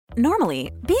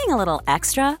Normally, being a little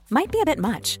extra might be a bit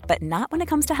much, but not when it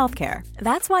comes to healthcare.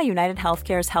 That's why United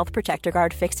Healthcare's Health Protector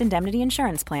Guard fixed indemnity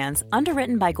insurance plans,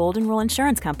 underwritten by Golden Rule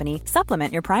Insurance Company,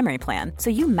 supplement your primary plan so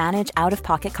you manage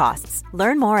out-of-pocket costs.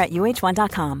 Learn more at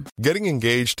uh1.com. Getting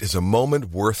engaged is a moment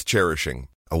worth cherishing.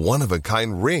 A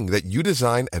one-of-a-kind ring that you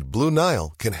design at Blue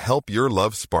Nile can help your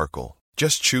love sparkle.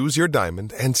 Just choose your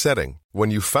diamond and setting.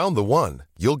 When you've found the one,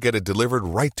 you'll get it delivered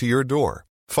right to your door.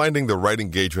 Finding the right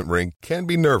engagement ring can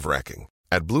be nerve-wracking.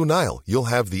 At Blue Nile, you'll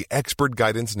have the expert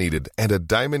guidance needed and a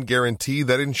diamond guarantee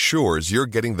that ensures you're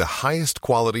getting the highest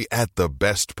quality at the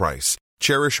best price.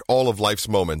 Cherish all of life's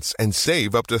moments and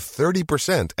save up to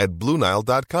 30% at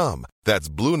BlueNile.com. That's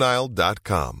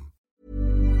BlueNile.com.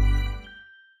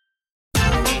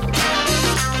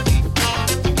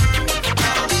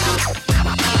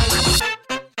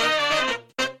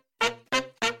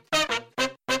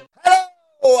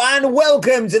 And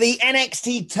welcome to the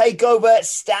NXT TakeOver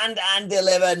Stand and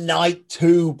Deliver Night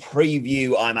 2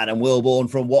 preview. I'm Adam Wilborn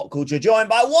from What Culture, joined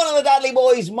by one of the Dudley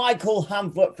boys, Michael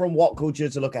Hamflett from What Culture,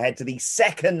 to look ahead to the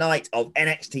second night of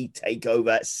NXT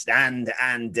TakeOver Stand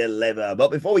and Deliver.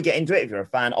 But before we get into it, if you're a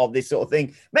fan of this sort of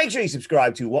thing, make sure you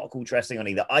subscribe to What Culture Wrestling on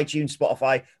either iTunes,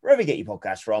 Spotify, wherever you get your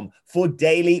podcasts from, for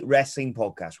daily wrestling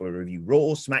podcasts where we review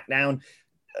Raw, SmackDown.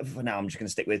 For now, I'm just going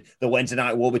to stick with the Wednesday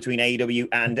night war between AEW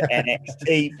and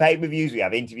NXT. Pay-per-views, we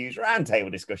have interviews, roundtable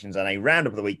discussions, and a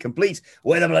roundup of the week complete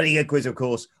with a bloody good quiz, of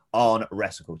course, on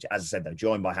Wrestle Culture. As I said, though,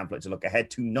 joined by Hamflett to look ahead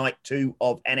to night 2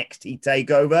 of NXT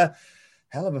TakeOver.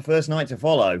 Hell of a first night to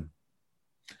follow.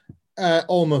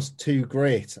 Almost too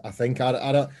great, I think.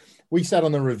 I don't. We said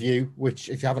on the review, which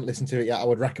if you haven't listened to it yet, I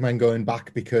would recommend going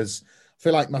back, because I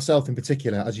feel like myself in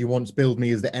particular, as you once billed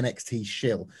me as the NXT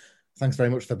shill, thanks very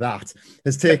much for that,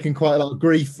 has taken quite a lot of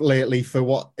grief lately for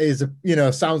what is,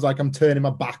 sounds like I'm turning my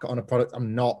back on a product.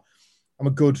 I'm not. I'm a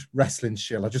good wrestling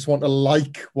shill. I just want to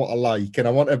like what I like, and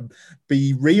I want to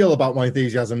be real about my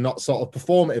enthusiasm, not sort of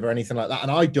performative or anything like that.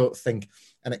 And I don't think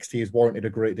NXT has warranted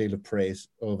a great deal of praise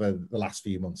over the last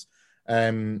few months.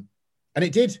 And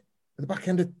it did at the back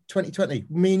end of 2020.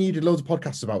 Me and you did loads of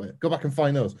podcasts about it. Go back and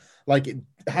find those. Like, it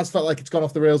has felt like it's gone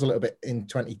off the rails a little bit in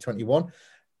 2021.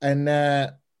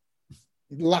 And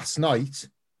last night,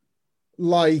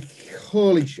 like,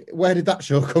 holy shit, where did that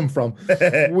show come from?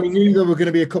 We knew there were going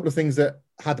to be a couple of things that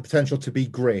had the potential to be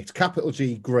great. Capital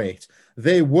G, great.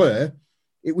 They were.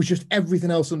 It was just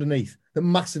everything else underneath that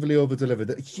massively over-delivered,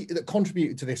 that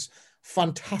contributed to this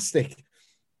fantastic,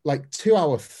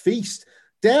 2-hour feast.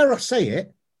 Dare I say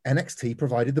it, NXT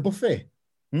provided the buffet.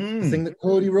 The thing that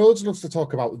Cody Rhodes loves to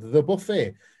talk about, the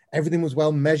buffet. Everything was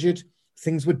well measured.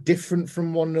 Things were different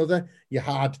from one another. You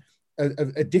had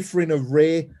a differing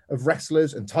array of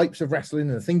wrestlers and types of wrestling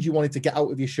and the things you wanted to get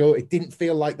out of your show. It didn't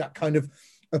feel like that kind of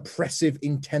oppressive,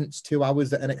 intense 2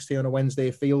 hours that NXT on a Wednesday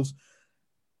feels.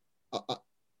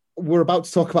 We're about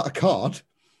to talk about a card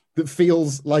that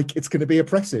feels like it's going to be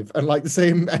oppressive, and like the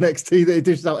same NXT that it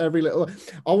dishes out every little.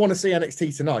 I want to see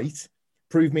NXT tonight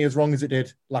prove me as wrong as it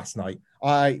did last night.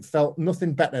 I felt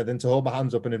nothing better than to hold my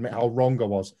hands up and admit how wrong I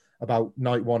was about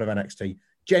night 1 of NXT.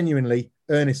 Genuinely,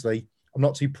 earnestly, I'm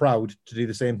not too proud to do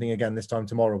the same thing again this time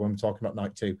tomorrow when we're talking about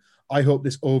night 2. I hope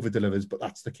this over-delivers, but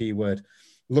that's the key word.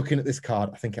 Looking at this card,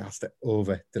 I think it has to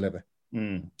over-deliver.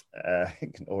 I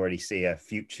can already see a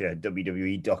future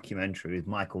WWE documentary with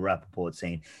Michael Rappaport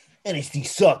saying, NXT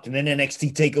sucked, and then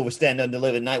NXT TakeOver Stand and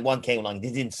Deliver. Night 1 came along,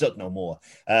 they didn't suck no more.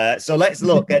 So let's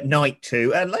look at night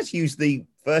 2, and let's use the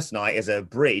first night as a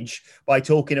bridge by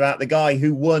talking about the guy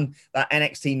who won that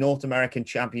NXT North American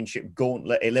Championship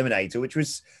Gauntlet Eliminator, which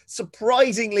was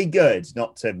surprisingly good.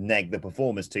 Not to neg the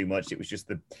performers too much, it was just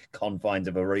the confines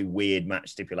of a very weird match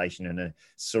stipulation and a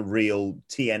surreal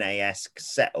TNA-esque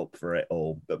setup for it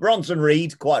all. But Bronson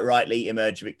Reed, quite rightly,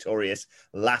 emerged victorious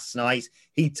last night.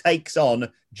 He takes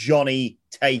on Johnny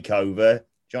Takeover,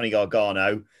 Johnny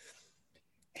Gargano.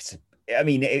 I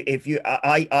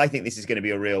think this is going to be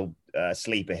a real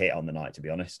sleeper hit on the night, to be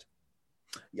honest.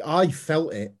 I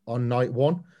felt it on night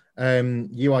 1.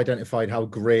 You identified how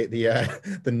great the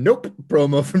Nope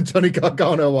promo from Johnny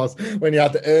Gargano was when you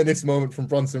had the earnest moment from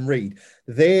Bronson Reed.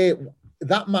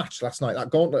 That match last night, that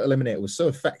Gauntlet Eliminator, was so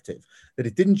effective that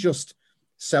it didn't just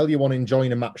sell you on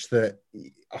enjoying a match that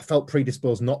I felt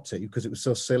predisposed not to because it was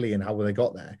so silly and how they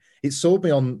got there. It sold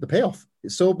me on the payoff.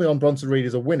 It sold me on Bronson Reed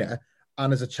as a winner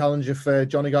and as a challenger for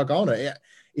Johnny Gargano.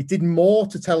 It did more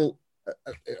to tell,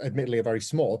 admittedly a very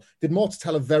small, did more to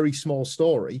tell a very small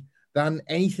story than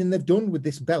anything they've done with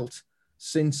this belt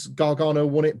since Gargano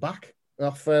won it back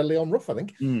off Leon Ruff, I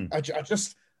think.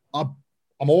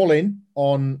 I'm all in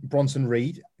on Bronson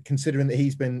Reed, considering that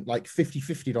he's been like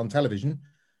 50-50 on television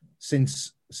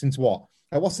since since what?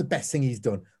 What's the best thing he's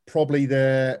done? Probably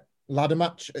the ladder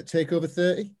match at TakeOver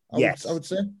 30. I would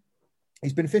say.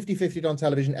 He's been 50-50 on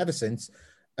television ever since.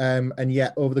 And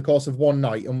yet, over the course of one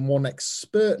night and one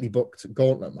expertly booked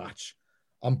gauntlet match,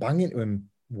 I'm banging to him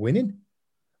winning.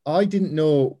 I didn't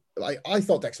know. I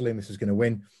thought Dexter Lumis was going to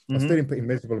win. I was feeling pretty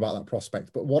miserable about that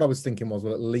prospect. But what I was thinking was,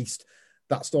 well, at least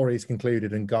that story is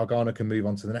concluded and Gargano can move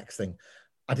on to the next thing.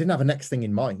 I didn't have a next thing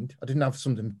in mind. I didn't have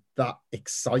something that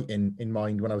exciting in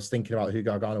mind when I was thinking about who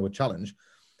Gargano would challenge.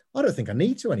 I don't think I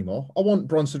need to anymore. I want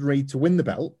Bronson Reed to win the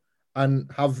belt and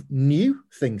have new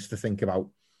things to think about.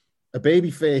 A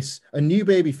babyface, a new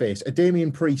babyface, a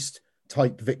Damian Priest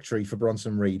type victory for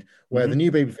Bronson Reed, where the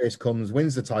new babyface comes,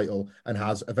 wins the title, and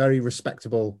has a very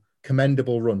respectable,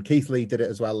 commendable run. Keith Lee did it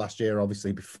as well last year,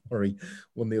 obviously, before he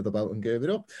won the other belt and gave it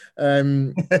up.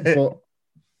 But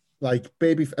like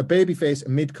a babyface, a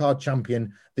mid-card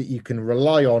champion that you can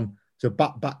rely on to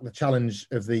back the challenge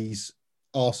of these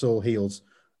arsehole heels.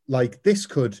 Like this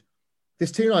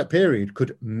 2-night period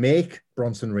could make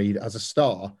Bronson Reed as a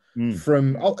star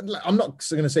from, I'm not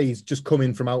going to say he's just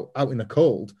coming from out in the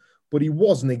cold, but he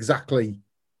wasn't exactly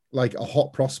like a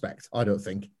hot prospect, I don't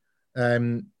think.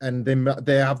 And then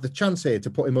they have the chance here to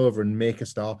put him over and make a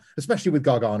star, especially with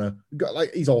Gargano.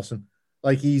 Like he's awesome.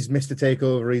 Like he's Mr.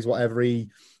 Takeover, he's whatever. He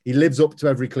lives up to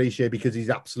every cliche because he's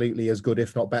absolutely as good,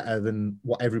 if not better, than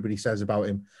what everybody says about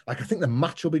him. Like I think the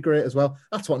match will be great as well.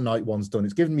 That's what Night One's done.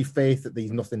 It's given me faith that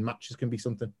these nothing matches can be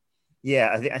something.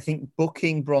 Yeah, I think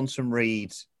booking Bronson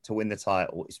Reed to win the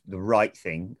title is the right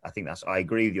thing. I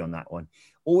agree with you on that one.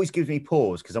 Always gives me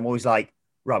pause because I'm always like,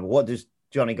 right, but what does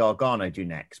Johnny Gargano do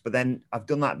next? But then I've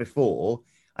done that before,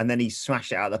 and then he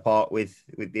smashed it out of the park with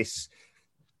this.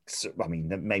 I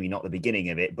mean, maybe not the beginning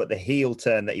of it, but the heel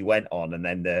turn that he went on, and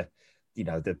then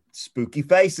the spooky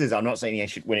faces. I'm not saying he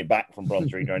should win it back from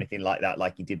Bronson Reed or anything like that,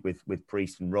 like he did with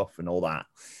Priest and Ruff and all that.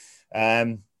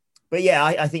 But yeah,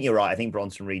 I think you're right. I think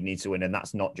Bronson Reed needs to win, and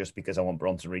that's not just because I want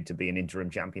Bronson Reed to be an interim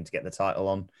champion to get the title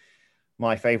on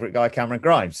my favourite guy, Cameron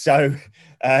Grimes. So,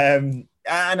 and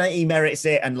he merits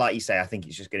it. And like you say, I think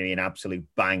it's just going to be an absolute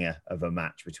banger of a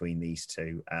match between these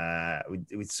two.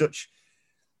 With such,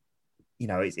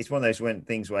 it's one of those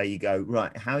things where you go,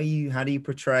 right, how do you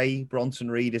portray Bronson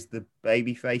Reed as the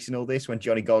baby face and all this when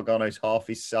Johnny Gargano's half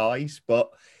his size?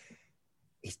 But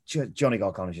Johnny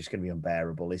Gargano is just going to be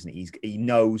unbearable, isn't he? He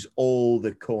knows all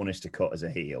the corners to cut as a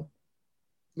heel.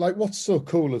 Like what's so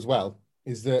cool as well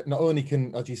is that not only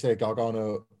can, as you say,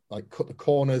 Gargano like cut the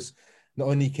corners, not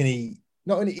only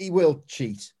he will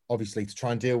cheat, obviously, to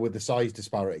try and deal with the size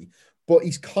disparity, but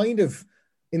he's kind of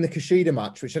in the Kushida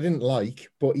match, which I didn't like,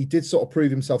 but he did sort of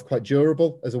prove himself quite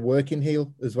durable as a working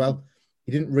heel as well.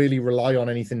 He didn't really rely on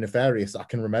anything nefarious that I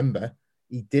can remember.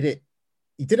 He did it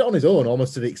on his own,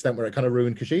 almost to the extent where it kind of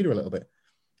ruined Kushida a little bit.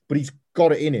 But he's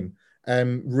got it in him.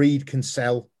 Reed can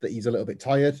sell that he's a little bit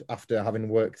tired after having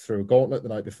worked through a gauntlet the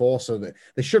night before, so that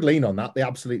they should lean on that. They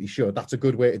absolutely should. That's a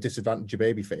good way to disadvantage a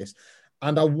babyface.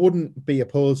 And I wouldn't be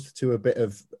opposed to a bit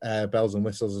of bells and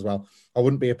whistles as well. I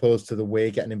wouldn't be opposed to the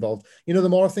way getting involved. The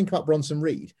more I think about Bronson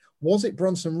Reed, was it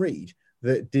Bronson Reed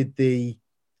that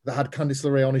had Candice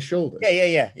LeRae on his shoulders?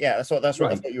 Yeah. That's what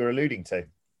I thought you were alluding to.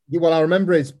 Well, I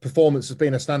remember his performance as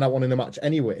being a standout one in the match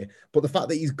anyway, but the fact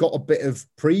that he's got a bit of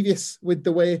previous with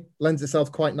the way lends itself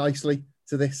quite nicely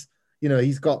to this.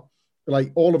 He's got,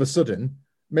 like, all of a sudden,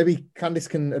 maybe Candice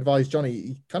can advise Johnny,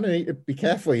 you kind of need to be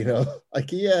careful, Like,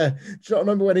 do you not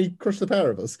remember when he crushed the pair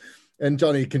of us? And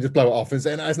Johnny can just blow it off and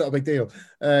say, no, it's not a big deal.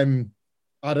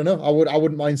 I don't know. I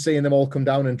wouldn't mind seeing them all come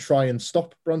down and try and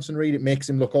stop Bronson Reed. It makes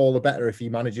him look all the better if he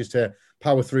manages to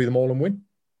power through them all and win.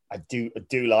 I do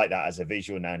like that as a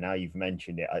visual now. Now you've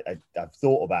mentioned it, I've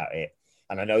thought about it,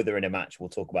 and I know they're in a match. We'll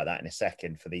talk about that in a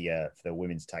second for the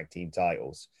women's tag team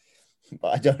titles. But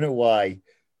I don't know why,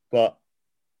 but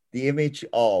the image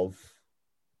of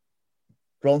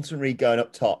Bronson Reed going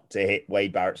up top to hit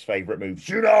Wade Barrett's favorite move,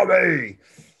 Tsunami,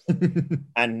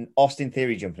 and Austin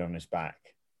Theory jumping on his back,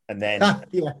 and then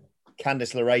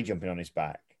Candice LeRae jumping on his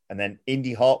back, and then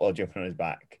Indy Hartwell jumping on his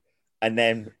back, and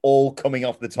then all coming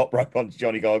off the top rope onto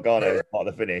Johnny Gargano as part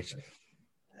of the finish.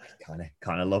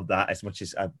 Kind of love that as much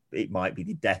as it might be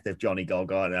the death of Johnny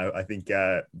Gargano. I think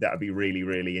that would be really,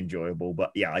 really enjoyable. But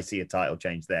yeah, I see a title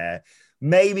change there.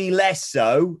 Maybe less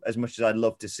so, as much as I'd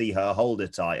love to see her hold a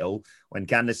title, when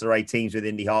Candice LeRae teams with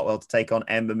Indy Hartwell to take on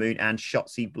Ember Moon and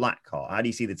Shotzi Blackheart. How do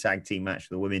you see the tag team match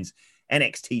for the women's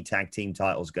NXT tag team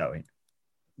titles going?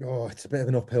 Oh, it's a bit of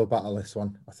an uphill battle, this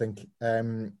one, I think.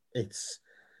 It's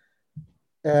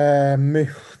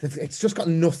just got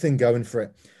nothing going for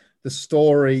it. The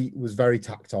story was very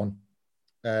tacked on.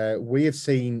 We have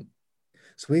seen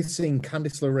So we've seen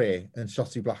Candice LeRae and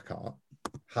Shotzi Blackheart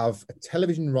have a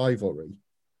television rivalry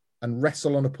and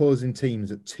wrestle on opposing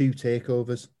teams at 2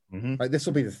 takeovers. Mm-hmm. Like, this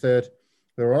will be the third.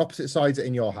 They were on opposite sides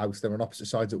in Your House. They were on opposite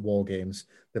sides at War Games.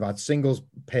 They've had singles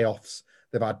payoffs.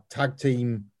 They've had tag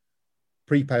team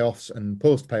pre-payoffs and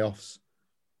post-payoffs.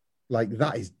 Like,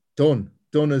 that is done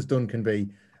as done can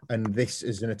be. And this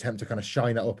is an attempt to kind of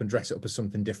shine it up and dress it up as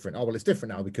something different. Oh, well, it's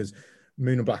different now because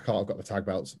Moon and Blackheart have got the tag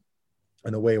belts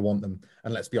and the way I want them.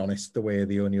 And let's be honest, the way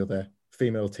the only other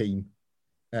female team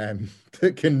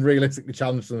that can realistically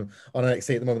challenge them on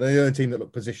NXT at the moment. They're the only team that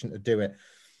look positioned to do it.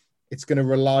 It's going to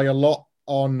rely a lot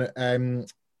on Candice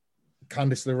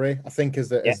LeRae, I think, as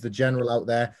the general out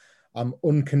there. I'm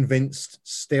unconvinced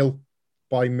still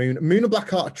by Moon. Moon and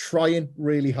Blackheart are trying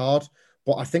really hard,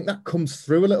 but I think that comes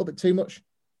through a little bit too much.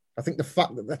 I think the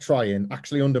fact that they're trying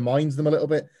actually undermines them a little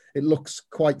bit. It looks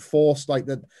quite forced, like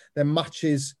that their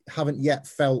matches haven't yet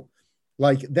felt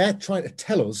like they're trying to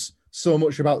tell us so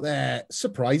much about their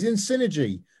surprising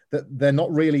synergy that they're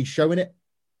not really showing it.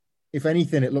 If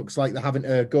anything, it looks like they're having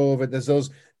to go over. There's those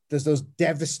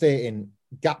devastating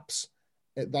gaps.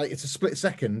 It's a split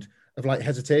second of like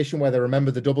hesitation where they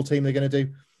remember the double team they're going to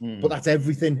do. But that's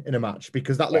everything in a match,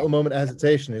 because that little moment of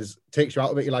hesitation takes you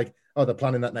out of it. You're like, oh, they're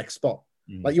planning that next spot.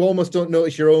 Like, you almost don't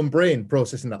notice your own brain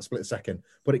processing that split second,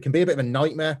 but it can be a bit of a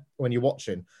nightmare when you're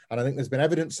watching. And I think there's been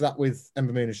evidence of that with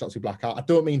Ember Moon and Shotzi Blackheart. I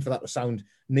don't mean for that to sound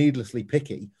needlessly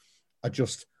picky. I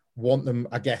just want them,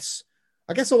 I guess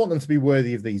I want them to be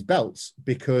worthy of these belts,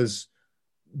 because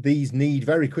these need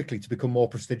very quickly to become more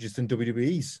prestigious than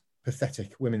WWE's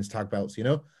pathetic women's tag belts, you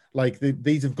know? Like,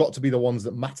 these have got to be the ones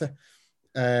that matter.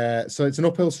 So it's an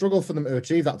uphill struggle for them to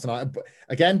achieve that tonight. But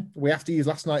again, we have to use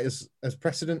last night as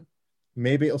precedent.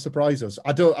 Maybe it'll surprise us.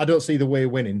 I don't see the way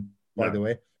winning, by the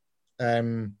way.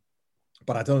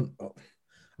 But I'm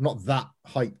not that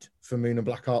hyped for Moon and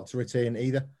Blackheart to retain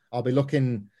either. I'll be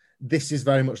looking, this is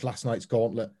very much last night's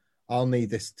gauntlet. I'll need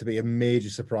this to be a major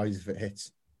surprise if it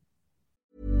hits.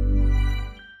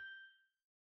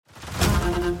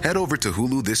 Head over to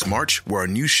Hulu this March, where our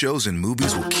new shows and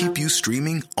movies will keep you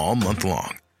streaming all month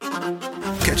long.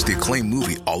 Catch the acclaimed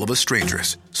movie All of Us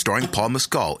Strangers, starring Paul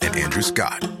Mescal and Andrew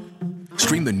Scott.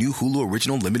 Stream the new Hulu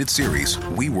original limited series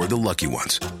We Were the Lucky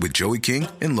Ones with Joey King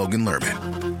and Logan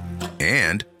Lerman.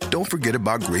 And don't forget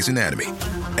about Grey's Anatomy.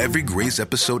 Every Grey's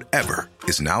episode ever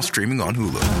is now streaming on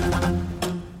Hulu.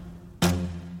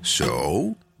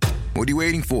 So, what are you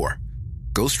waiting for?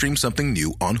 Go stream something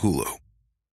new on Hulu.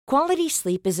 Quality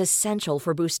sleep is essential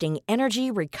for boosting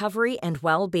energy, recovery, and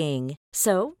well-being.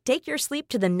 So, take your sleep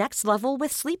to the next level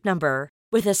with Sleep Number.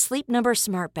 With a Sleep Number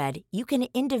smart bed, you can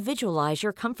individualize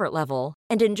your comfort level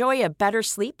and enjoy a better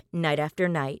sleep night after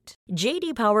night.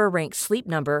 J.D. Power ranks Sleep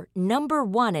Number number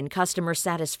 1 in customer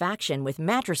satisfaction with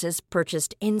mattresses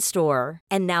purchased in-store.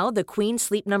 And now the Queen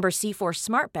Sleep Number C4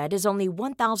 smart bed is only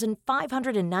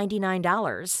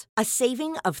 $1,599, a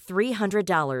saving of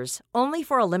 $300, only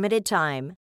for a limited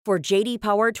time. For J.D.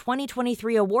 Power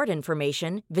 2023 award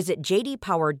information, visit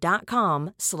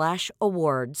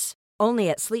jdpower.com/awards. Only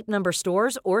at Sleep Number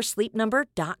stores or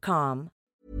sleepnumber.com.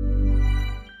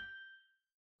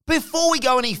 Before we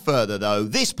go any further, though,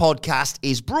 this podcast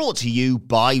is brought to you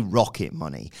by Rocket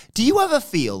Money. Do you ever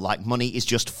feel like money is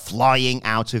just flying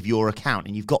out of your account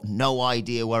and you've got no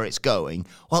idea where it's going?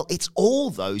 Well, it's all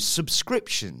those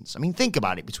subscriptions. I mean, think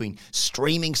about it. Between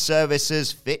streaming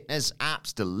services, fitness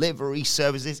apps, delivery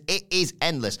services, it is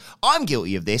endless. I'm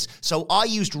guilty of this, so I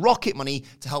used Rocket Money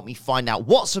to help me find out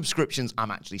what subscriptions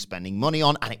I'm actually spending money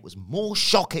on, and it was more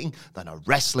shocking than a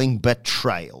wrestling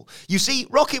betrayal. You see,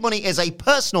 Rocket Money is a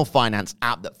personal finance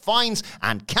app that finds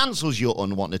and cancels your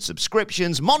unwanted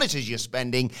subscriptions, monitors your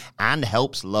spending, and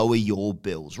helps lower your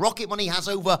bills. Rocket Money has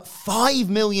over 5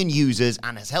 million users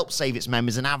and has helped save its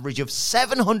members an average of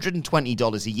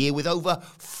 $720 a year, with over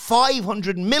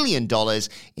 $500 million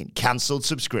in cancelled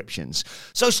subscriptions.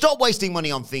 So stop wasting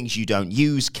money on things you don't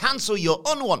use. Cancel your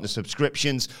unwanted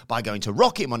subscriptions by going to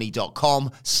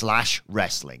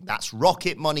rocketmoney.com/wrestling. That's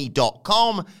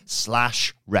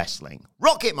rocketmoney.com/wrestling.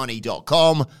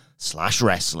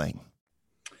 rocketmoney.com/wrestling.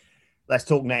 Let's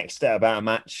talk next about a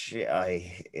match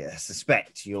I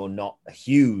suspect you're not a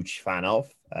huge fan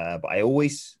of, but I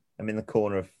always am in the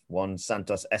corner of one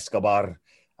Santos Escobar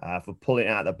for pulling it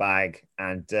out of the bag.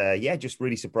 And just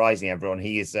really surprising everyone.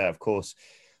 He is, of course,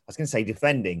 I was going to say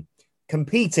defending,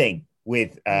 competing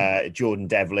with Jordan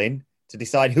Devlin to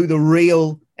decide who the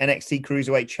real NXT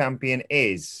Cruiserweight Champion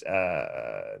is.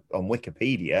 On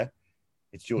Wikipedia,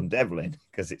 it's Jordan Devlin,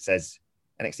 because it says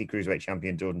NXT Cruiserweight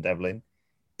Champion Jordan Devlin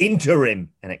interim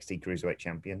NXT Cruiserweight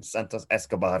Champion, Santos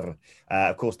Escobar.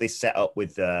 Of course, this set up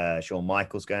with Shawn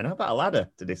Michaels going, how about a ladder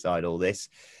to decide all this?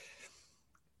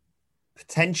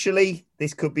 Potentially,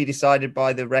 this could be decided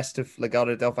by the rest of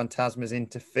Legado del Fantasma's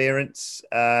interference.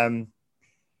 There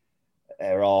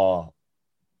are,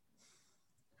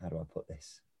 how do I put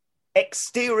this?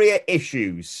 Exterior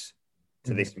issues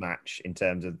to this match in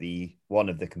terms of one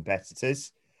of the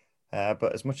competitors.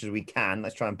 But as much as we can,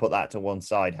 let's try and put that to one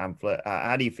side, Hamflet.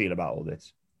 How do you feel about all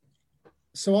this?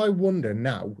 So I wonder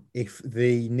now if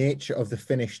the nature of the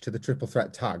finish to the triple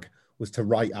threat tag was to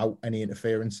write out any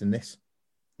interference in this.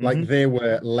 Like they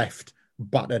were left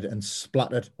battered and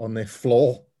splattered on the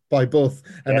floor by both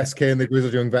MSK and the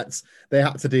Grizzled Young Vets. They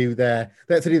had to do their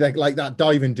like that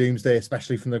diving doomsday,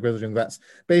 especially from the Grizzled Young Vets.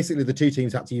 Basically, the two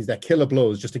teams had to use their killer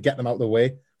blows just to get them out of the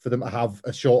way for them to have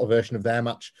a shorter version of their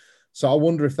match. So I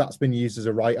wonder if that's been used as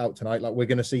a write out tonight. Like we're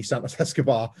going to see Santos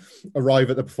Escobar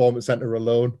arrive at the Performance Center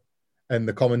alone, and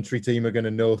the commentary team are going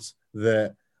to note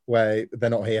that where they're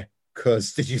not here.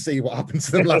 Because did you see what happened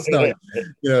to them last night?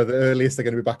 The earliest they're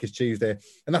going to be back is Tuesday.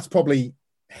 And that's probably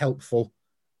helpful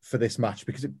for this match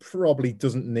because it probably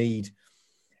doesn't need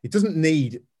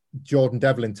Jordan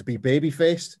Devlin to be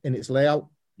baby-faced in its layout.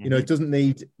 It doesn't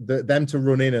need them to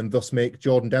run in and thus make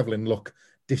Jordan Devlin look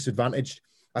disadvantaged.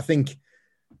 I think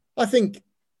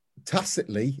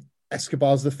tacitly,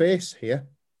 Escobar's the face here.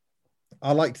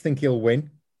 I like to think he'll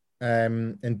win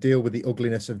and deal with the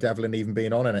ugliness of Devlin even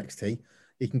being on NXT.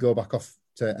 He can go back off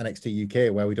to NXT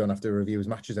UK where we don't have to review his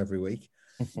matches every week.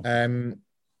 You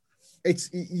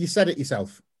said it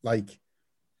yourself. Like,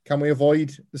 can we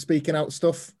avoid the speaking out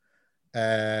stuff?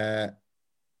 Is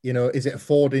it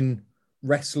affording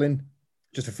wrestling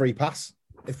just a free pass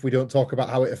if we don't talk about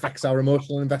how it affects our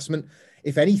emotional investment?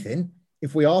 If anything,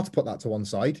 if we are to put that to one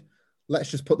side,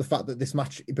 let's just put the fact that this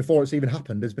match, before it's even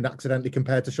happened, has been accidentally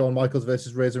compared to Shawn Michaels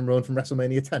versus Razor Ramon from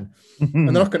WrestleMania 10. And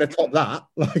they're not going to top that.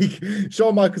 Like,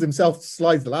 Shawn Michaels himself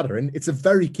slides the ladder in. It's a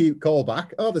very cute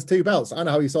callback. Oh, there's two belts. I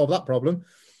know how you solve that problem.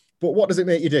 But what does it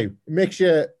make you do? It makes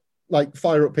you,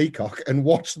 fire up Peacock and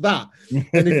watch that. And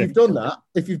if you've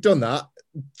done that,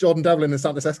 Jordan Devlin and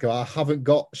Santos Escobar haven't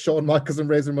got Shawn Michaels and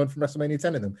Razor Ramon from WrestleMania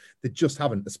 10 in them. They just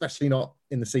haven't, especially not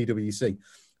in the CWC.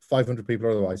 500 people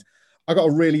or otherwise. I got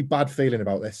a really bad feeling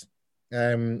about this.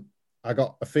 I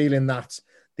got a feeling that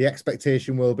the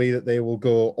expectation will be that they will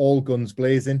go all guns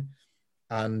blazing.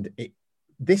 And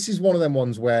this is one of them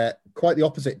ones where, quite the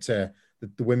opposite to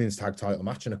the women's tag title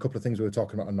match and a couple of things we were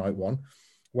talking about on night one,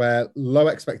 where low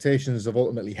expectations have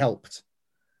ultimately helped.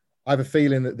 I have a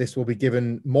feeling that this will be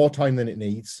given more time than it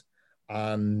needs.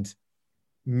 And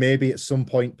maybe at some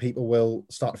point people will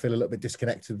start to feel a little bit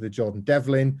disconnected with Jordan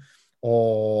Devlin,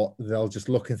 or they'll just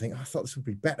look and think, I thought this would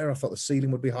be better. I thought the ceiling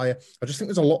would be higher. I just think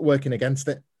there's a lot working against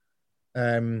it.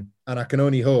 And I can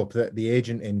only hope that the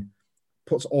agent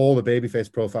puts all the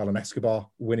babyface profile on Escobar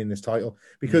winning this title.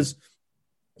 Because,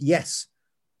 yes,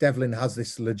 Devlin has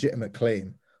this legitimate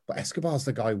claim, but Escobar's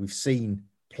the guy we've seen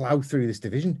plow through this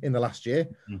division in the last year.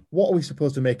 What are we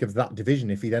supposed to make of that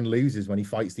division if he then loses when he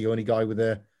fights the only guy with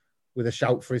a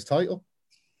shout for his title?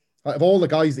 Of all the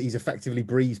guys that he's effectively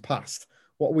breezed past,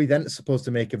 what are we then supposed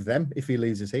to make of them if he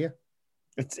loses here?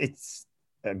 It's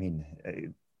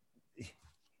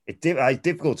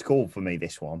difficult to call for me,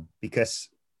 this one, because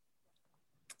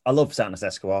I love Santos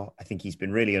Escobar. I think he's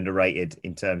been really underrated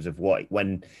in terms of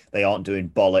when they aren't doing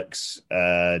bollocks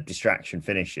distraction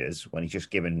finishes, when he's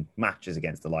just given matches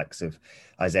against the likes of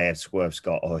Isaiah Swerve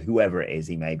Scott or whoever it is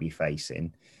he may be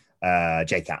facing,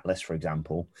 Jake Atlas, for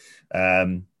example.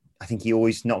 I think he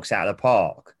always knocks it out of the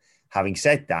park. Having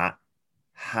said that,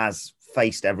 has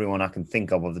faced everyone I can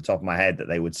think of off the top of my head that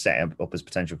they would set up as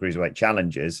potential cruiserweight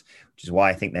challengers, which is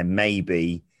why I think there may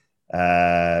be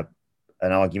an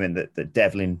argument that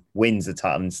Devlin wins the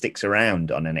title and sticks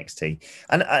around on NXT.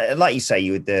 And like you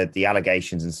say, with the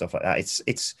allegations and stuff like that,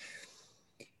 it's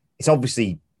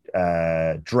obviously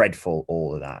dreadful,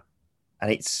 all of that. And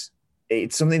it's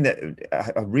something that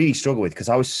I really struggle with, because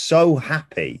I was so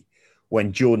happy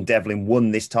when Jordan Devlin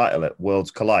won this title at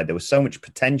Worlds Collide. There was so much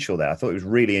potential there. I thought it was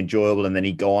really enjoyable. And then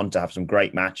he'd go on to have some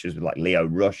great matches with Leo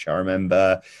Rush, I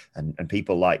remember, and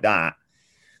people like that.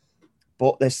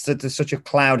 But there's such a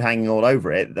cloud hanging all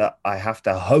over it that I have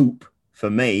to hope, for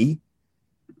me,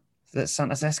 that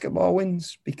Santos Escobar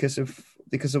wins because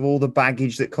of all the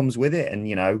baggage that comes with it.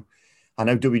 And, I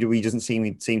know WWE doesn't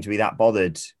seem to be that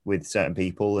bothered with certain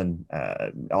people, and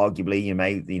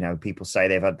arguably, people say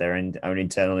they've had their own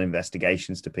internal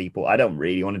investigations to people. I don't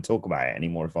really want to talk about it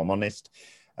anymore, if I'm honest.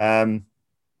 So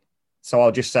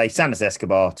I'll just say Santos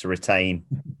Escobar to retain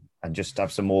and just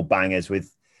have some more bangers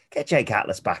with Get Jake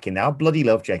Atlas back in there. I bloody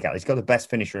love Jake Atlas. He's got the best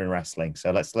finisher in wrestling.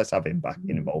 So let's have him back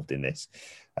involved in this.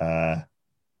 But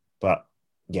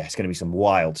yeah, it's going to be some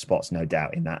wild spots, no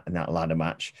doubt, in that ladder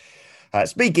match.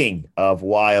 Speaking of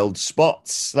wild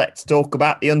spots, let's talk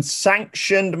about the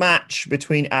unsanctioned match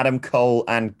between Adam Cole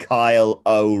and Kyle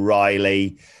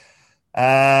O'Reilly.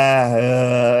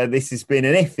 This has been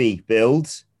an iffy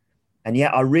build, and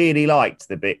yet I really liked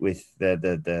the bit with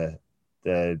the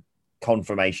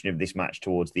confirmation of this match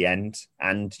towards the end.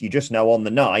 And you just know on the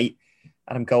night,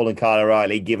 Adam Cole and Kyle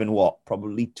O'Reilly given what,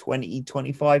 probably 20,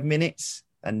 25 minutes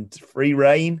and free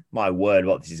reign. My word,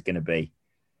 what this is going to be.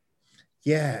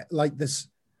 Yeah, like there's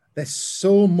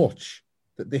so much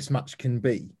that this match can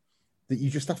be that you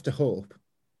just have to hope.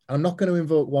 And I'm not going to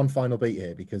invoke one final beat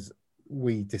here because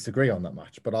we disagree on that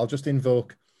match, but I'll just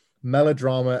invoke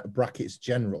melodrama brackets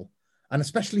general. And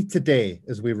especially today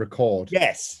as we record.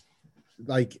 Yes.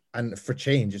 Like, and for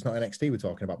change, it's not NXT we're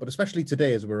talking about, but especially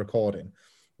today as we're recording,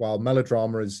 while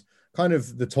melodrama is kind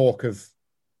of the talk of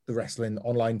the wrestling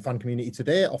online fan community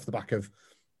today off the back of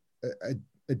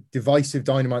a divisive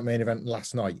Dynamite main event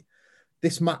last night.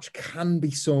 This match can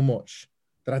be so much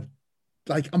that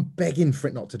I'm begging for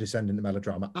it not to descend into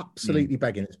melodrama. Absolutely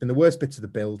begging. It's been the worst bits of the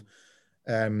build,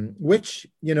 which,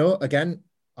 you know, again,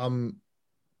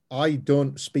 I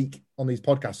don't speak on these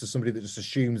podcasts as somebody that just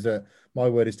assumes that my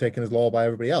word is taken as law by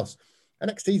everybody else.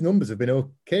 NXT's numbers have been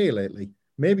okay lately.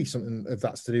 Maybe something of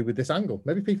that's to do with this angle.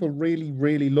 Maybe people really,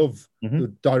 really love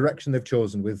the direction they've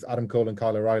chosen with Adam Cole and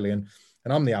Kyle O'Reilly, and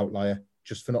I'm the outlier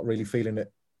just for not really feeling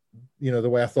it, you know, the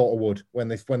way I thought I would when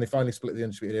they finally split the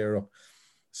Undisputed Era up.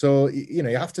 So, you know,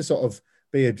 you have to sort of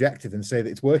be objective and say that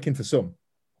it's working for some.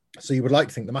 So you would like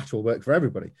to think the match will work for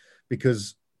everybody,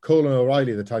 because Cole and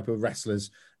O'Reilly are the type of wrestlers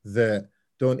that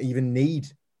don't even need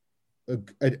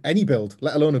any build,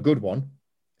 let alone a good one,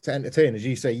 to entertain. As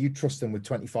you say, you trust them with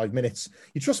 25 minutes.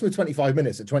 You trust them with 25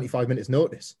 minutes at 25 minutes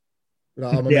notice.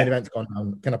 Like, oh, my main event's gone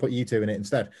down. Can I put you two in it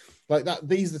instead? Like that.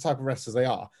 These are the type of wrestlers they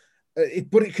are.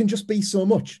 But it can just be so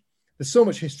much. There's so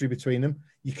much history between them.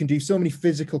 You can do so many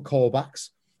physical callbacks.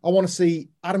 I want to see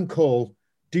Adam Cole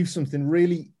do something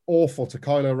really awful to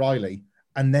Kyle O'Reilly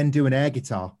and then do an air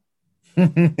guitar.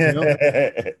 You know?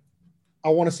 I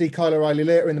want to see Kyle O'Reilly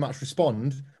later in the match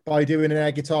respond by doing an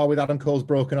air guitar with Adam Cole's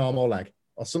broken arm or leg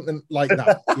or something like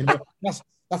that. You know,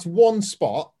 that's one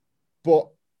spot, but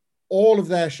all of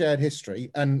their shared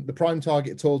history, and the Prime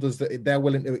Target told us that they're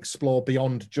willing to explore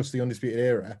beyond just the Undisputed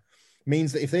Era,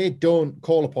 means that if they don't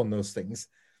call upon those things,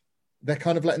 they're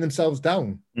kind of letting themselves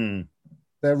down.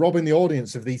 They're robbing the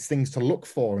audience of these things to look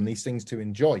for and these things to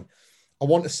enjoy. I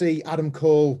want to see Adam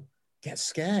Cole get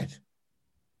scared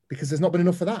because there's not been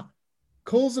enough of that.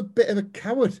 Cole's a bit of a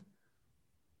coward.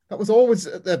 That was always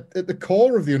at the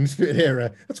core of the Undisputed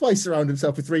Era. That's why he surrounded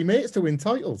himself with three mates to win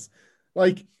titles.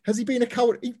 Like, has he been a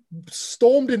coward? He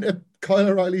stormed into Kyle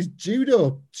O'Reilly's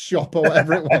judo shop or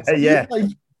whatever it was. Yeah.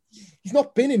 He's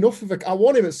not been enough of a... I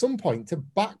want him at some point to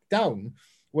back down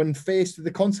when faced with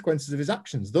the consequences of his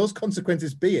actions. Those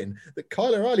consequences being that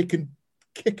Kyle O'Reilly can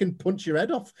kick and punch your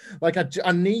head off. Like,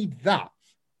 I need that.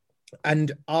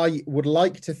 And I would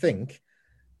like to think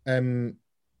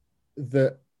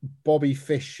that Bobby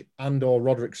Fish and or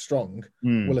Roderick Strong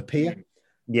will appear.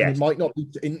 Yeah, it might not be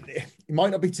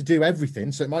to do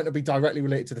everything, so it might not be directly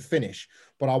related to the finish.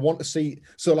 But I want to see.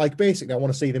 So, like, basically, I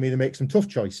want to see them either make some tough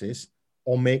choices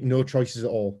or make no choices at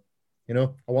all. You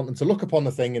know, I want them to look upon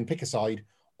the thing and pick a side,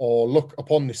 or look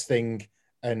upon this thing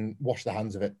and wash their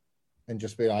hands of it, and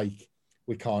just be like,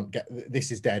 "We can't get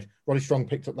this is dead." Roddy Strong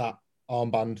picked up that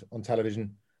armband on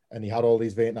television, and he had all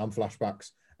these Vietnam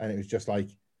flashbacks, and it was just like,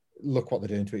 "Look what they're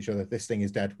doing to each other. This thing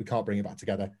is dead. We can't bring it back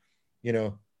together." You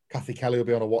know, Kathy Kelly will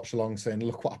be on a watch along saying,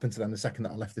 "Look what happened to them the second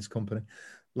that I left this company."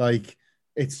 Like,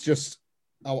 it's just,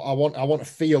 I want to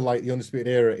feel like the Undisputed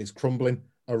Era is crumbling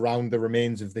around the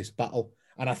remains of this battle.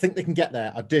 And I think they can get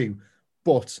there. I do.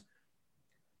 But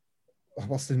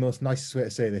what's the most nicest way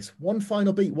to say this? One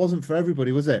final beat wasn't for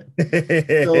everybody, was it?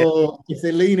 So if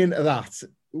they lean into that,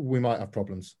 we might have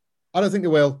problems. I don't think they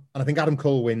will. And I think Adam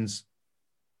Cole wins.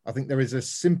 I think there is a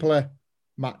simpler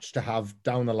match to have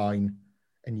down the line.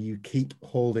 And you keep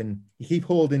holding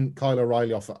Kyle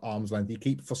O'Reilly off at arm's length. You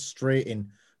keep frustrating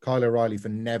Kyle O'Reilly for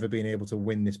never being able to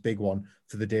win this big one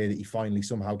for the day that he finally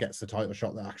somehow gets the title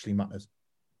shot that actually matters.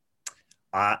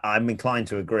 I'm inclined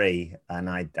to agree, and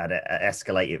I'd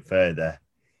escalate it further,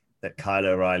 that Kyle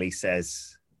O'Reilly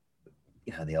says,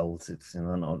 you know, the old,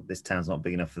 this town's not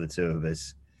big enough for the two of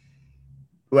us.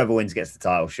 Whoever wins gets the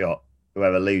title shot.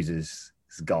 Whoever loses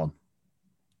is gone.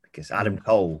 Because Adam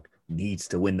Cole needs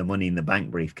to win the Money in the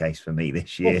Bank briefcase for me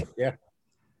this year. Oh, yeah.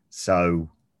 So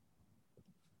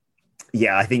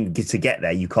Yeah, I think to get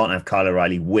there, you can't have Kyle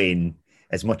O'Reilly win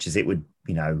as much as it would,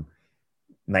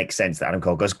 make sense that Adam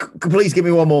Cole goes, please give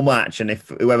me one more match. And if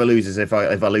whoever loses, if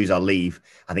I lose, I'll leave.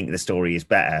 I think the story is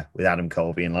better with Adam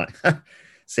Cole being like,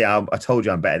 see, I told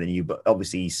you I'm better than you, but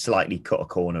obviously he's slightly cut a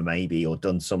corner maybe or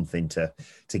done something to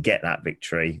get that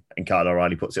victory. And Kyle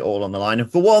O'Reilly puts it all on the line. And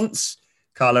for once,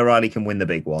 Kyle O'Reilly can win the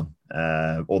big one.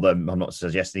 Although I'm not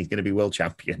suggesting he's going to be world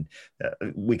champion.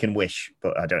 We can wish,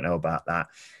 but I don't know about that.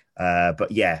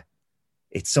 But yeah,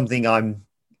 it's something I'm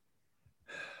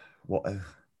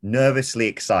nervously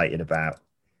excited about.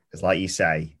 Because like you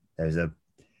say, there's a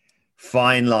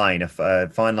fine line they've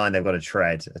got to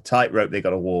tread, a tightrope they've got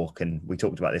to walk. And we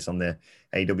talked about this on the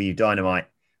AEW Dynamite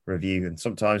review. And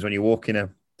sometimes when you're walking a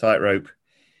tightrope,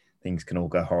 things can all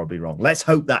go horribly wrong. Let's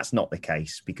hope that's not the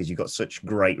case, because you've got such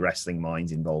great wrestling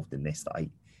minds involved in this that I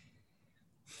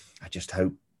just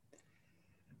hope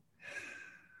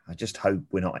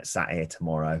we're not sat here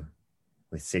tomorrow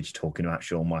with Sidge talking about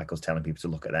Shawn Michaels telling people to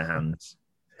look at their hands.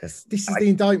 This is the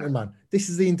indictment, man. This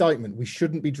is the indictment. We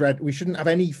shouldn't have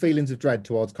any feelings of dread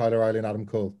towards Kyle O'Reilly and Adam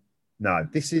Cole. No.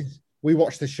 We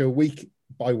watch this show week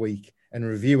by week and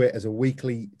review it as a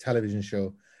weekly television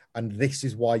show. And this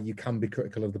is why you can be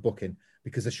critical of the booking,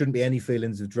 because there shouldn't be any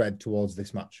feelings of dread towards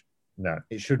this match. No.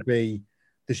 It should be,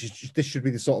 this should be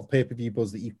the sort of pay-per-view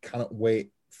buzz that you cannot wait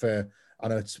for. I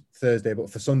know it's Thursday, but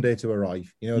for Sunday to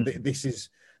arrive. This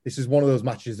is one of those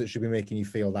matches that should be making you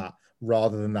feel that,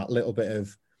 rather than that little bit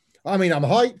of, I'm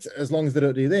hyped as long as they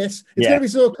don't do this. It's going to be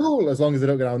so cool as long as they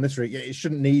don't go down this route. It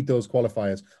shouldn't need those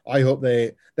qualifiers. I hope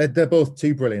they're both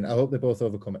too brilliant. I hope they both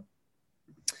overcome it.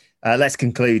 Let's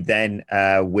conclude then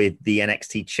with the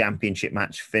NXT Championship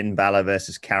match, Finn Balor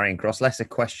versus Karrion Kross. Less a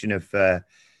question of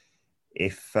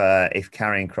if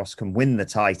Karrion Kross can win the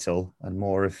title, and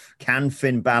more of can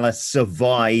Finn Balor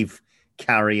survive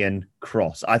Karrion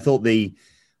Kross. I thought the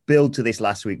build to this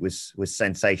last week was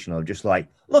sensational. Just like,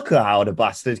 look at how the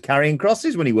bastard Karrion Kross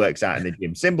is when he works out in the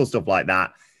gym. Simple stuff like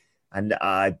that. And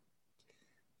I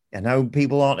know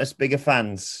people aren't as big a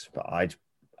fans, but I'd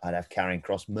have Karrion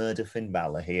Kross murder Finn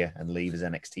Balor here and leave as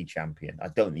NXT champion. I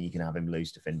don't think you can have him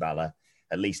lose to Finn Balor,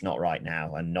 at least not right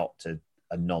now, and not to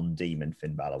a non-demon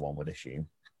Finn Balor, one would assume.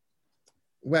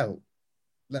 Well,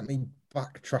 let me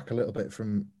backtrack a little bit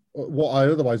from what I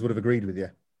otherwise would have agreed with you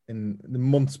in the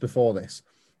months before this.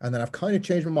 And then I've kind of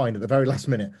changed my mind at the very last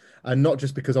minute. And not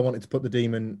just because I wanted to put the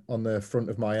demon on the front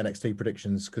of my NXT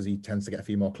predictions, because he tends to get a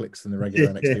few more clicks than the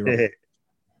regular NXT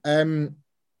run.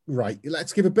 Right,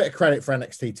 let's give a bit of credit for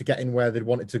NXT to getting where they'd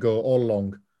wanted to go all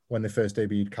along when they first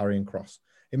debuted Karrion Kross.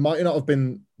 It might not have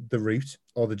been the route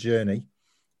or the journey,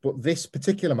 but this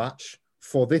particular match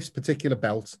for this particular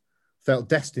belt felt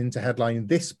destined to headline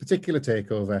this particular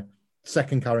takeover,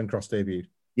 second Karrion Kross debuted.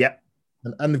 Yep.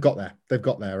 And they've got there. They've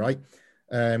got there, right?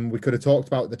 We could have talked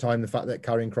about at the time the fact that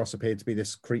Karrion Kross appeared to be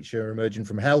this creature emerging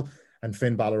from hell, and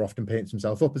Finn Balor often paints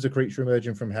himself up as a creature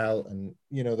emerging from hell, and,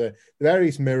 the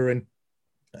various mirroring.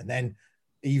 And then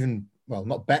even, well,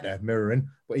 not better mirroring,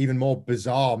 but even more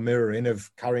bizarre mirroring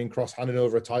of Karrion Kross handing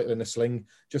over a title in a sling,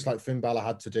 just like Finn Balor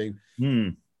had to do.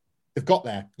 They've got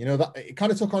there. That it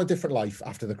kind of took on a different life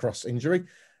after the Kross injury.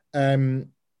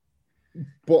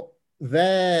 But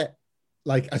they're,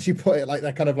 like, as you put it, like,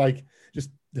 they're kind of like just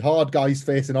hard guys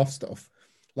facing off stuff.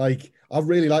 Like, I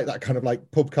really like that kind of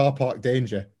like pub car park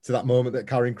danger to that moment that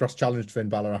Karrion Kross challenged Finn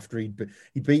Balor after he'd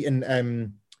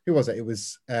beaten... who was it? It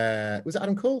was it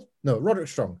Adam Cole? No, Roderick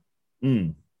Strong.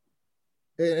 And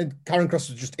Karrion Kross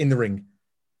was just in the ring.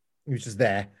 He was just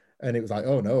there. And it was like,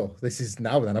 oh no, this is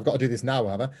now then. I've got to do this now,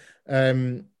 have I?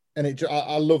 And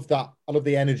I love that. I love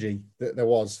the energy that there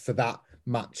was for that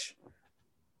match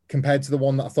compared to the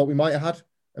one that I thought we might have had.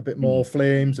 A bit more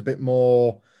flames, a bit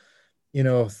more,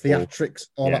 theatrics,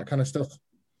 all that kind of stuff.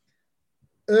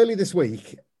 Early this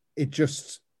week, I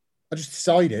just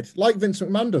decided, like Vince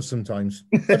McMahon does sometimes,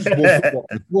 I just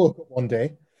woke up one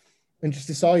day and just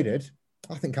decided,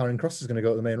 I think Karrion Kross is going to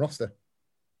go to the main roster.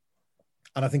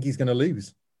 And I think he's going to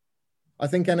lose. I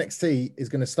think NXT is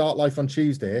going to start life on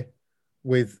Tuesday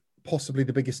with possibly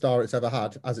the biggest star it's ever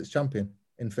had as its champion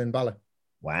in Finn Balor.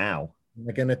 Wow.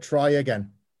 They're going to try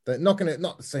again. They're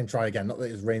not saying try again, not that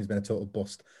his reign's been a total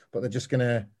bust, but they're just going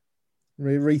to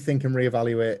rethink and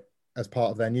reevaluate as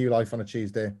part of their new life on a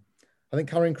Tuesday. I think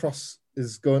Karrion Kross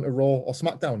is going to Raw or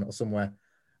SmackDown or somewhere.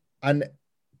 And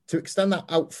to extend that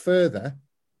out further,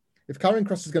 if Karrion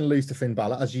Kross is going to lose to Finn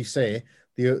Balor, as you say,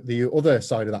 the other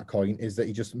side of that coin is that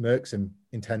he just murks him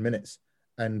in 10 minutes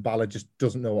and Balor just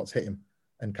doesn't know what's hit him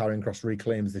and Karrion Kross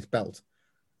reclaims this belt.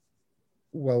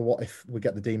 Well, what if we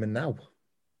get the demon now?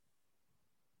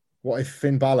 What if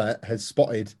Finn Balor has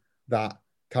spotted that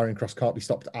Karrion Kross can't be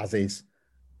stopped as is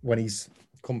when he's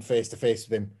come face to face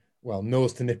with him. Well,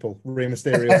 nose to nipple, Rey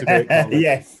Mysterio's a great comment.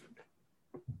 Yes.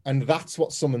 And that's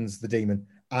what summons the demon.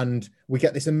 And we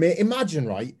get this imagine,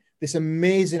 right? This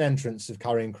amazing entrance of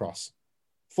Karrion Kross.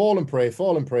 Fall and pray,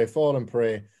 fall and pray, fall and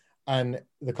pray. And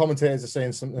the commentators are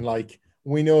saying something like,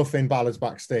 we know Finn Balor's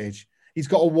backstage. He's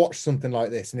got to watch something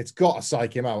like this, and it's got to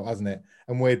psych him out, hasn't it?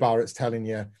 And Wade Barrett's telling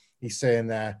you, he's saying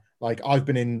there, like, I've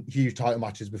been in huge title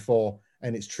matches before,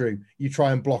 and it's true. You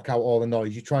try and block out all the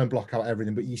knowledge, you try and block out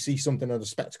everything, but you see something of a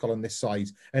spectacle on this side,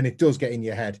 and it does get in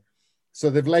your head. So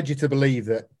they've led you to believe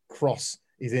that Kross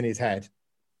is in his head,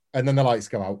 and then the lights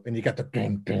go out, and you get the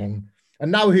dun, dun.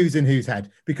 And now who's in whose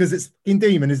head? Because it's in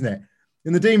Demon, isn't it?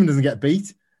 And the Demon doesn't get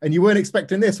beat. And you weren't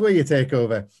expecting this, were you,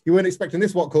 TakeOver? You weren't expecting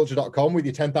this WhatCulture.com with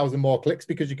your 10,000 more clicks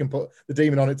because you can put the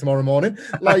Demon on it tomorrow morning.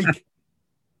 Like,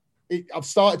 I've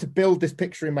started to build this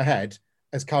picture in my head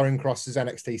as Karrion Kross's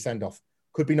NXT send-off.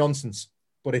 Could be nonsense,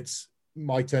 but it's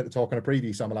my turn to talk on a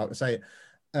preview, so I'm allowed to say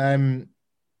it.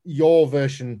 Your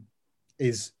version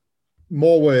is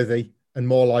more worthy and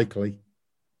more likely.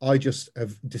 I just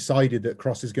have decided that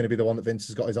Kross is going to be the one that Vince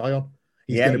has got his eye on.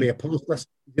 He's going to be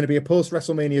a post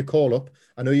WrestleMania call up.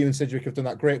 I know you and Cedric have done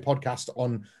that great podcast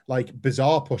on like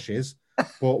bizarre pushes,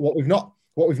 but what we've not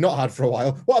had for a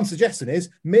while. What I'm suggesting is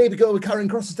maybe go with Karrion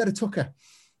Kross instead of Tucker.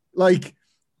 Like,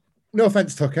 no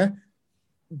offense, Tucker.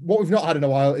 What we've not had in a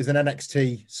while is an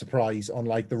NXT surprise on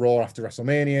like the Raw after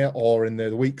WrestleMania or in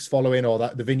the weeks following, or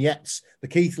that the vignettes, the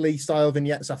Keith Lee style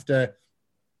vignettes after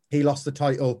he lost the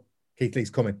title. Keith Lee's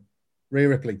coming. Rhea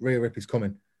Ripley's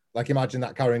coming. Like, imagine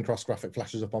that Karrion Kross graphic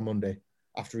flashes up on Monday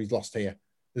after he's lost here.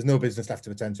 There's no business left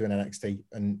to attend to in NXT,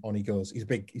 and on he goes. He's a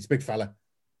big fella.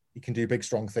 He can do big,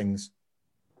 strong things.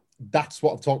 That's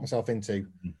what I've talked myself into.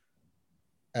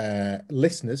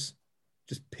 Listeners,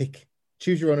 just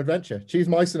choose your own adventure. Choose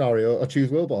my scenario or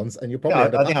choose Wilborn's, and you'll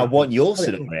probably. I think I want your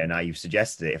scenario now. You've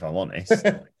suggested it, if I'm honest.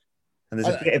 And there's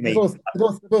a bit of me.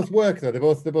 They both work though. They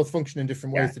both function in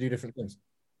different ways to do different things.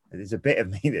 There's a bit of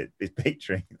me that is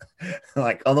picturing,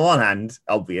 like, on the one hand,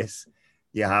 obvious,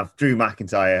 you have Drew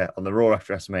McIntyre on the Raw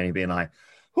after WrestleMania being like,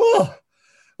 oh,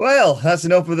 well, that's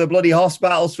enough of the bloody house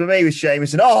battles for me with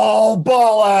Sheamus, and oh,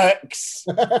 bollocks.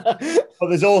 But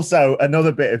there's also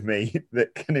another bit of me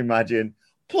that can imagine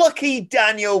plucky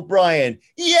Daniel Bryan.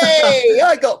 Yay!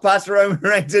 I got past Roman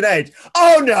Reigns and Edge.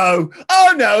 Oh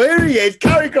no, here he is.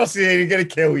 Karrion Kross is going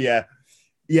to kill you.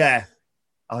 Yeah.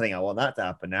 I think I want that to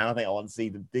happen now. I think I want to see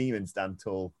the Demon stand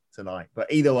tall tonight.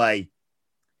 But either way,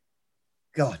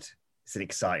 God, it's an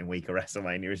exciting week of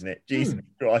WrestleMania, isn't it? Jesus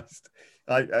Christ.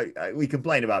 We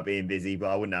complain about being busy,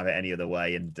 but I wouldn't have it any other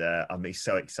way. And I'm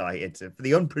so excited for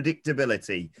the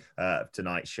unpredictability of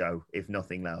tonight's show, if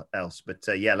nothing else. But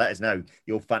yeah, let us know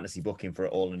your fantasy booking for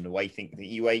it all and the way you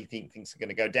think things are going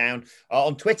to go down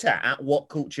on Twitter at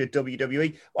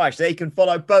WhatCultureWWE. Well, actually, you can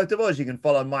follow both of us. You can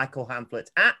follow Michael Hamflett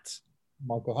at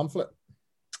Michael Hamflett.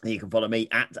 You can follow me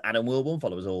at Adam Wilborn.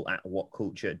 Follow us all at What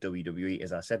Culture WWE.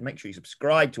 As I said, make sure you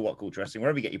subscribe to What Culture Wrestling,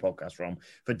 wherever you get your podcast from,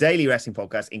 for daily wrestling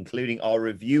podcasts, including our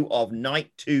review of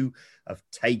Night 2 of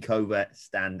TakeOver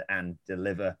Stand and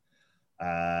Deliver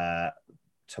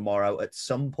tomorrow at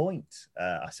some point,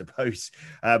 I suppose.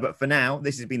 But for now,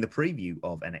 this has been the preview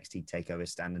of NXT TakeOver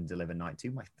Stand and Deliver Night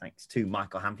 2. My thanks to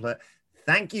Michael Hamflett.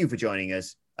 Thank you for joining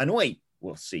us, and we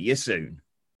will see you soon.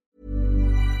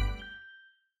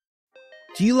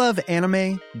 Do you love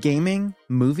anime, gaming,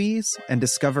 movies, and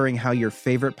discovering how your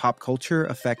favorite pop culture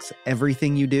affects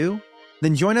everything you do?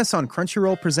 Then join us on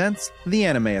Crunchyroll Presents The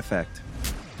Anime Effect.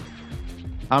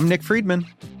 I'm Nick Friedman.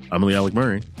 I'm Lee Alec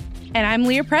Murray. And I'm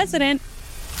Leah President.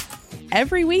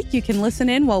 Every week you can listen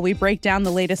in while we break down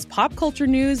the latest pop culture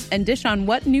news and dish on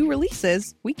what new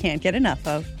releases we can't get enough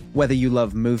of. Whether you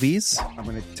love movies, I'm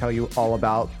going to tell you all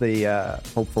about the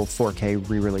hopeful 4K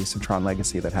re-release of Tron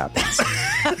Legacy that happens.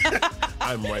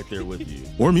 I'm right there with you.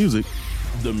 Or music.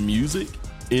 The music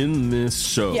in this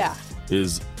show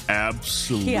is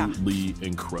absolutely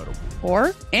incredible.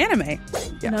 Or anime.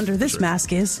 And under this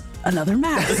mask is another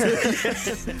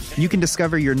mask. You can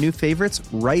discover your new favorites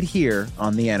right here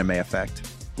on The Anime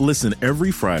Effect. Listen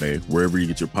every Friday wherever you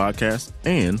get your podcast,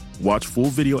 and watch full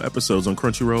video episodes on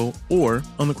Crunchyroll or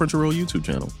on the Crunchyroll YouTube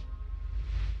channel.